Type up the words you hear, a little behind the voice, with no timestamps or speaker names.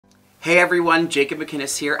Hey everyone, Jacob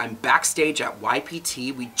McInnes here. I'm backstage at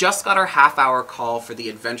YPT. We just got our half-hour call for The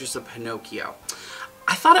Adventures of Pinocchio.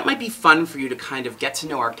 I thought it might be fun for you to kind of get to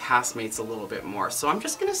know our castmates a little bit more, so I'm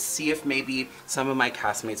just gonna see if maybe some of my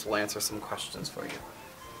castmates will answer some questions for you.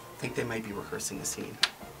 I think they might be rehearsing the scene.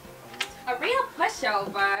 A real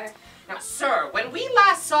pushover. Now, sir, when we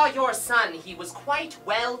last saw your son, he was quite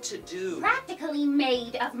well-to-do. Practically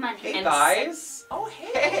made of money. Hey guys! Oh,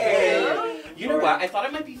 hey! Hey! You know what? I thought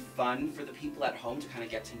it might be fun for the people at home to kind of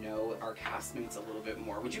get to know our castmates a little bit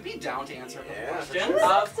more. Would you be down to answer a couple questions?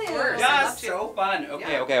 Of course. Yes, so fun.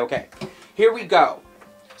 Okay. Here we go.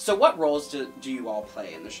 So what roles do you all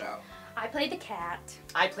play in the show? I played the cat.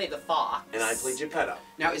 I played the fox. And I played Geppetto.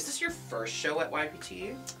 Now, is this your first show at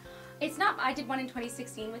YPT? It's not. I did one in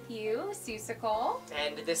 2016 with you, Susicle.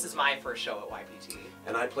 And this is my first show at YPT.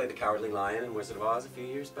 And I played the Cowardly Lion in Wizard of Oz a few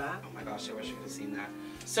years back. Oh my gosh, I wish I could have seen that.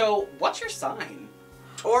 So, what's your sign?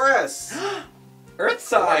 Taurus! Earth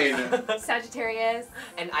sign! Sagittarius.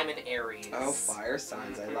 And I'm an Aries. Oh, fire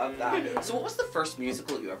signs. I love that. So what was the first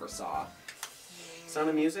musical you ever saw? Sound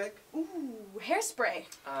of Music? Ooh, Hairspray.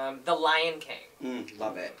 The Lion King.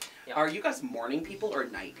 Love it. Yeah. Are you guys morning people or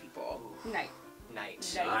night people? Night.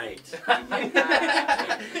 Night. Night.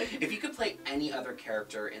 If you could play any other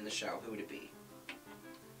character in the show, who would it be?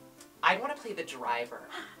 I'd want to play the driver.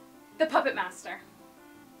 The Puppet Master.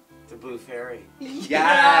 The Blue Fairy. Yes!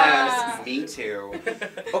 Yeah. Me too.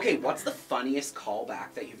 Okay, what's the funniest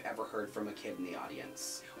callback that you've ever heard from a kid in the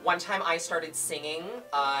audience? One time I started singing,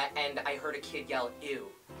 and I heard a kid yell, ew.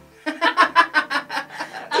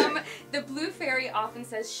 The Blue Fairy often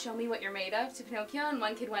says, "Show me what you're made of," to Pinocchio, and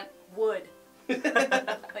one kid went, "Wood."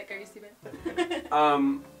 Like, are you stupid?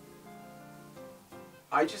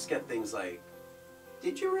 I just get things like,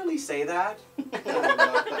 did you really say that?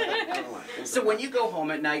 So when you go home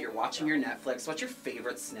at night, you're watching your Netflix, what's your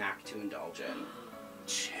favorite snack to indulge in?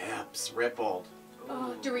 Chips, rippled.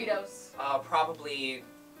 Oh, Doritos. Probably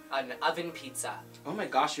an oven pizza. Oh my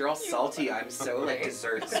gosh, you're all salty. I'm so like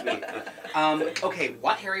dessert sweet. Okay,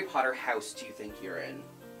 what Harry Potter house do you think you're in?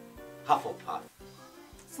 Hufflepuff.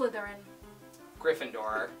 Slytherin.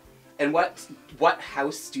 Gryffindor. And what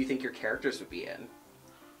house do you think your characters would be in?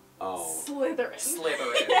 Oh. Slytherin.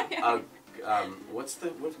 Slytherin.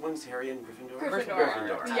 Which one's Harry and Gryffindor?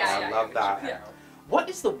 Gryffindor. Yeah, I love that. Yeah. What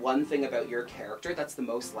is the one thing about your character that's the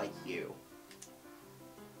most like you?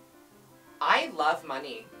 I love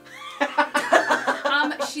money.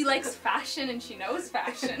 She likes fashion and she knows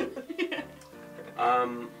fashion.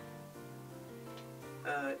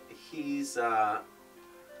 He's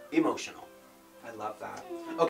emotional. I love that. Okay.